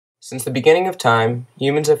Since the beginning of time,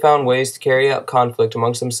 humans have found ways to carry out conflict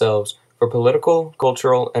amongst themselves for political,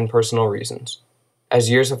 cultural, and personal reasons.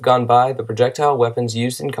 As years have gone by, the projectile weapons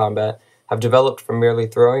used in combat have developed from merely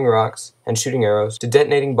throwing rocks and shooting arrows to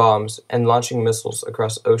detonating bombs and launching missiles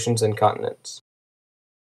across oceans and continents.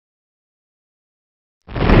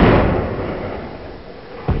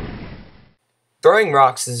 Throwing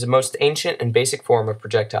rocks is the most ancient and basic form of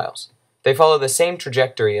projectiles. They follow the same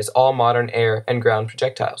trajectory as all modern air and ground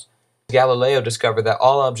projectiles. Galileo discovered that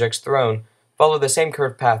all objects thrown follow the same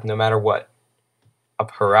curved path no matter what, a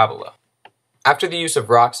parabola. After the use of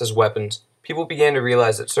rocks as weapons, people began to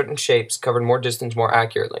realize that certain shapes covered more distance more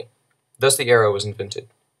accurately. Thus the arrow was invented.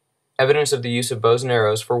 Evidence of the use of bows and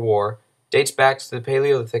arrows for war dates back to the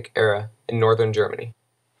Paleolithic era in northern Germany.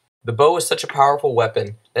 The bow was such a powerful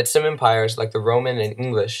weapon that some empires, like the Roman and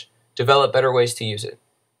English, developed better ways to use it.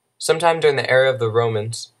 Sometime during the era of the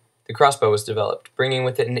Romans, the crossbow was developed, bringing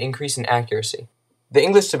with it an increase in accuracy. The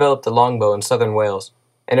English developed the longbow in southern Wales,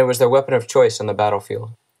 and it was their weapon of choice on the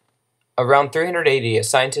battlefield. Around 300 AD, a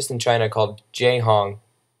scientist in China called Jie Hong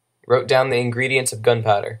wrote down the ingredients of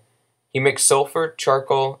gunpowder. He mixed sulfur,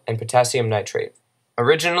 charcoal, and potassium nitrate.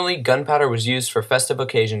 Originally, gunpowder was used for festive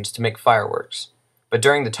occasions to make fireworks, but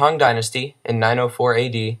during the Tang Dynasty in 904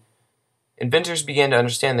 AD, inventors began to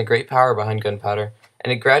understand the great power behind gunpowder,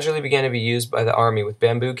 and it gradually began to be used by the army with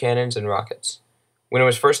bamboo cannons and rockets. When it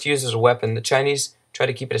was first used as a weapon, the Chinese tried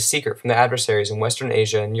to keep it a secret from the adversaries in Western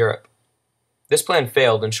Asia and Europe. This plan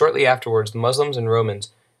failed, and shortly afterwards the Muslims and Romans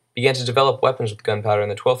began to develop weapons with gunpowder in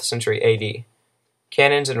the 12th century AD.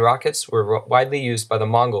 Cannons and rockets were widely used by the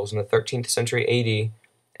Mongols in the 13th century AD,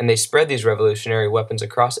 and they spread these revolutionary weapons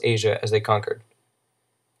across Asia as they conquered.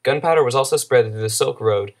 Gunpowder was also spread through the Silk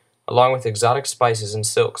Road, along with exotic spices and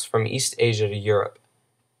silks from East Asia to Europe.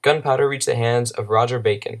 Gunpowder reached the hands of Roger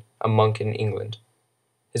Bacon, a monk in England.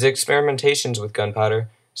 His experimentations with gunpowder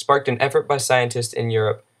sparked an effort by scientists in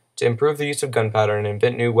Europe to improve the use of gunpowder and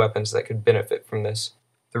invent new weapons that could benefit from this.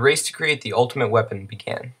 The race to create the ultimate weapon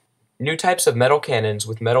began. New types of metal cannons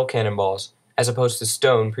with metal cannonballs, as opposed to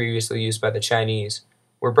stone previously used by the Chinese,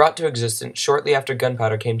 were brought to existence shortly after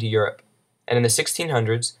gunpowder came to Europe, and in the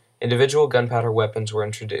 1600s, individual gunpowder weapons were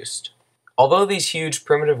introduced. Although these huge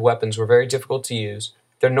primitive weapons were very difficult to use,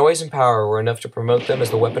 their noise and power were enough to promote them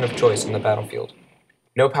as the weapon of choice on the battlefield.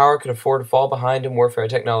 No power could afford to fall behind in warfare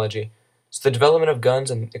technology, so the development of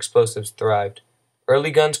guns and explosives thrived.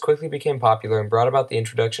 Early guns quickly became popular and brought about the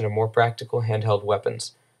introduction of more practical handheld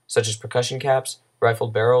weapons, such as percussion caps,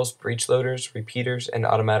 rifled barrels, breech loaders, repeaters, and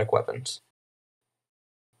automatic weapons.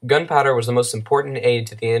 Gunpowder was the most important aid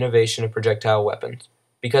to the innovation of projectile weapons.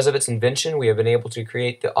 Because of its invention, we have been able to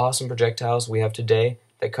create the awesome projectiles we have today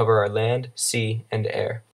that cover our land, sea, and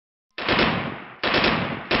air.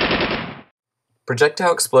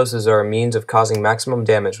 Projectile explosives are a means of causing maximum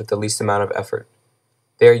damage with the least amount of effort.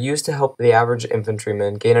 They are used to help the average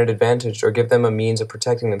infantryman gain an advantage or give them a means of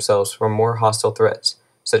protecting themselves from more hostile threats,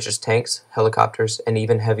 such as tanks, helicopters, and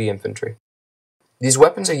even heavy infantry. These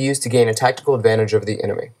weapons are used to gain a tactical advantage over the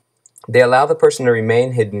enemy. They allow the person to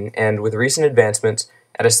remain hidden and, with recent advancements,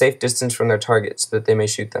 at a safe distance from their target so that they may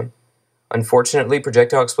shoot them. Unfortunately,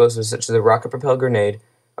 projectile explosives such as the rocket-propelled grenade,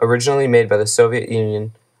 originally made by the Soviet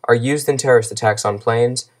Union, are used in terrorist attacks on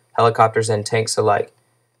planes, helicopters, and tanks alike.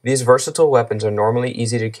 These versatile weapons are normally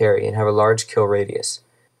easy to carry and have a large kill radius.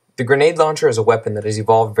 The grenade launcher is a weapon that has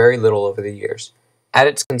evolved very little over the years. At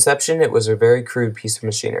its conception, it was a very crude piece of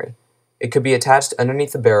machinery. It could be attached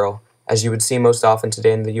underneath the barrel, as you would see most often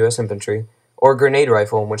today in the U.S. infantry, or a grenade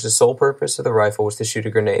rifle in which the sole purpose of the rifle was to shoot a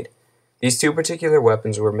grenade. These two particular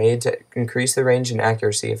weapons were made to increase the range and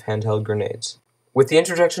accuracy of handheld grenades. With the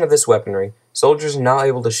introduction of this weaponry, soldiers are now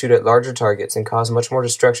able to shoot at larger targets and cause much more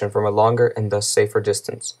destruction from a longer and thus safer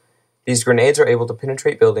distance. These grenades are able to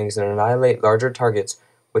penetrate buildings and annihilate larger targets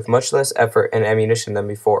with much less effort and ammunition than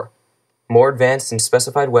before. More advanced and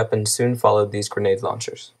specified weapons soon followed these grenade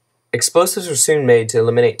launchers. Explosives were soon made to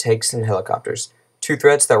eliminate tanks and helicopters, two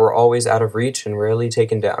threats that were always out of reach and rarely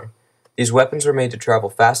taken down. These weapons were made to travel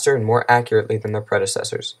faster and more accurately than their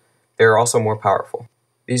predecessors. They are also more powerful.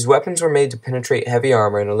 These weapons were made to penetrate heavy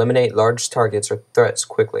armor and eliminate large targets or threats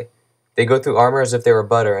quickly. They go through armor as if they were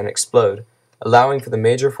butter and explode, allowing for the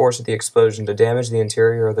major force of the explosion to damage the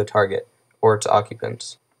interior of the target, or its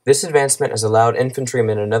occupants. This advancement has allowed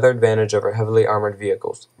infantrymen another advantage over heavily armored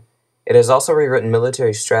vehicles. It has also rewritten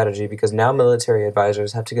military strategy because now military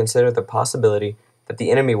advisors have to consider the possibility that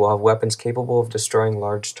the enemy will have weapons capable of destroying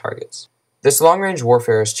large targets. This long-range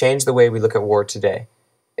warfare has changed the way we look at war today.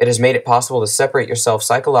 It has made it possible to separate yourself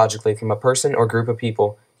psychologically from a person or group of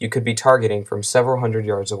people you could be targeting from several hundred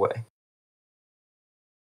yards away.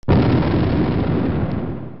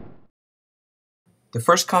 The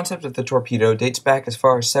first concept of the torpedo dates back as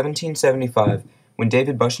far as 1775, when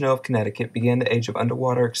David Bushnell of Connecticut began the age of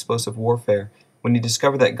underwater explosive warfare when he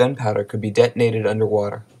discovered that gunpowder could be detonated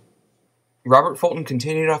underwater. Robert Fulton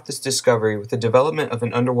continued off this discovery with the development of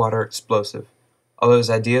an underwater explosive. Although his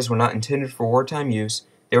ideas were not intended for wartime use,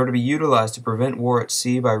 they were to be utilized to prevent war at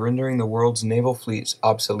sea by rendering the world's naval fleets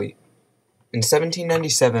obsolete. In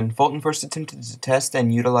 1797, Fulton first attempted to test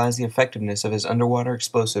and utilize the effectiveness of his underwater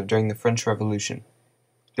explosive during the French Revolution.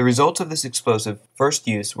 The results of this explosive first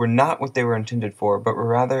use were not what they were intended for, but were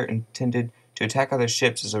rather intended to attack other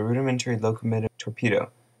ships as a rudimentary locomotive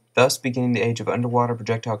torpedo, thus beginning the age of underwater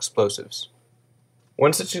projectile explosives.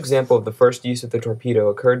 One such example of the first use of the torpedo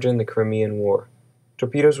occurred during the Crimean War.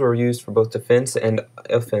 Torpedoes were used for both defense and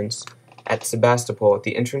offense at Sebastopol at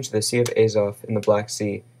the entrance of the Sea of Azov in the Black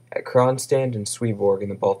Sea, at Kronstadt and Sveaborg in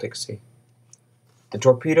the Baltic Sea. The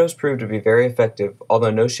torpedoes proved to be very effective,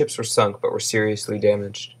 although no ships were sunk but were seriously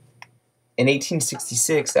damaged. In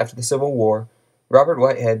 1866, after the Civil War, Robert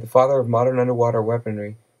Whitehead, the father of modern underwater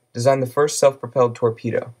weaponry, designed the first self-propelled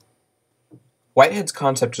torpedo. Whitehead's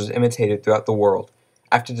concept was imitated throughout the world.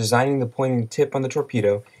 After designing the pointing tip on the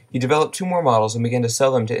torpedo, he developed 2 more models and began to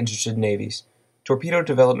sell them to interested navies. Torpedo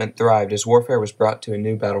development thrived as warfare was brought to a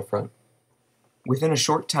new battlefront. Within a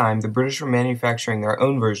short time, the British were manufacturing their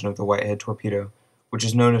own version of the Whitehead torpedo, which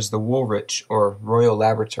is known as the Woolwich or Royal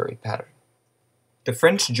Laboratory pattern. The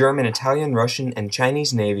French, German, Italian, Russian, and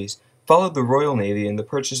Chinese navies followed the Royal Navy in the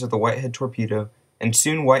purchase of the Whitehead torpedo, and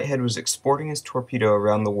soon Whitehead was exporting his torpedo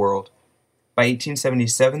around the world. By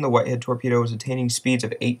 1877, the Whitehead torpedo was attaining speeds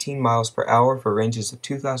of 18 miles per hour for ranges of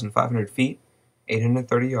 2,500 feet,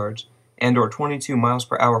 830 yards, and or 22 miles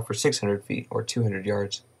per hour for 600 feet, or 200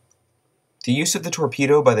 yards. The use of the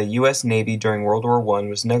torpedo by the U.S. Navy during World War I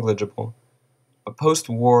was negligible, but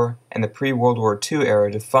post-war and the pre-World War II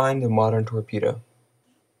era defined the modern torpedo.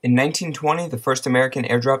 In 1920, the first American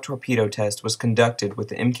airdrop torpedo test was conducted with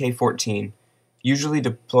the Mk-14. Usually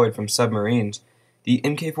deployed from submarines, the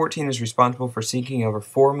Mk-14 is responsible for sinking over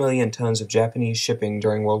 4 million tons of Japanese shipping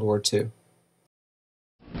during World War II.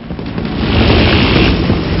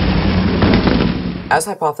 As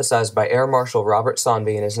hypothesized by Air Marshal Robert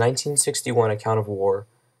Sonby in his 1961 account of war,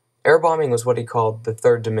 air bombing was what he called the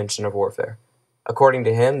third dimension of warfare. According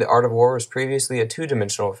to him, the art of war was previously a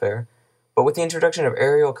two-dimensional affair, but with the introduction of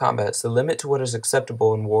aerial combats, the limit to what is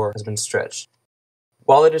acceptable in war has been stretched.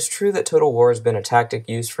 While it is true that total war has been a tactic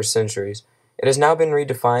used for centuries, it has now been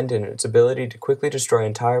redefined in its ability to quickly destroy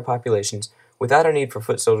entire populations without a need for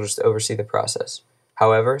foot soldiers to oversee the process.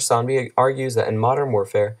 However, Sonby argues that in modern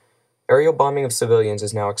warfare, aerial bombing of civilians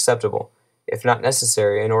is now acceptable, if not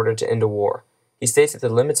necessary, in order to end a war. He states that the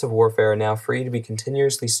limits of warfare are now free to be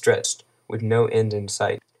continuously stretched, with no end in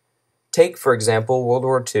sight. Take, for example, World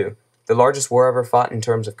War II, the largest war ever fought in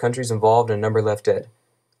terms of countries involved and number left dead.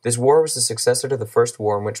 This war was the successor to the first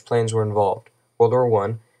war in which planes were involved, World War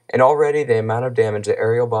I, and already the amount of damage that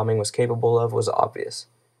aerial bombing was capable of was obvious.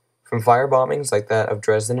 From fire bombings like that of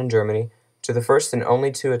Dresden in Germany, to the first and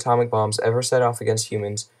only 2 atomic bombs ever set off against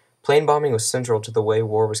humans, plane bombing was central to the way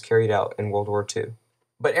war was carried out in World War II.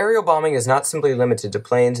 But aerial bombing is not simply limited to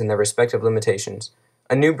planes and their respective limitations.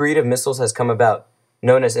 A new breed of missiles has come about,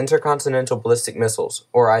 known as intercontinental ballistic missiles,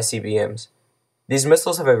 or ICBMs. These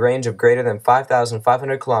missiles have a range of greater than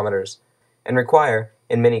 5,500 kilometers and require,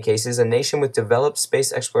 in many cases, a nation with developed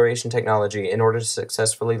space exploration technology in order to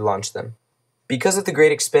successfully launch them. Because of the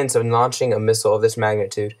great expense of launching a missile of this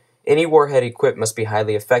magnitude, any warhead equipped must be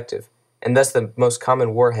highly effective, and thus the most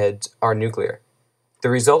common warheads are nuclear. The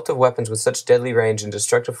result of weapons with such deadly range and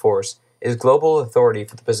destructive force is global authority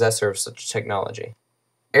for the possessor of such technology.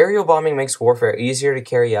 Aerial bombing makes warfare easier to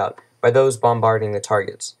carry out by those bombarding the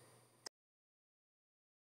targets.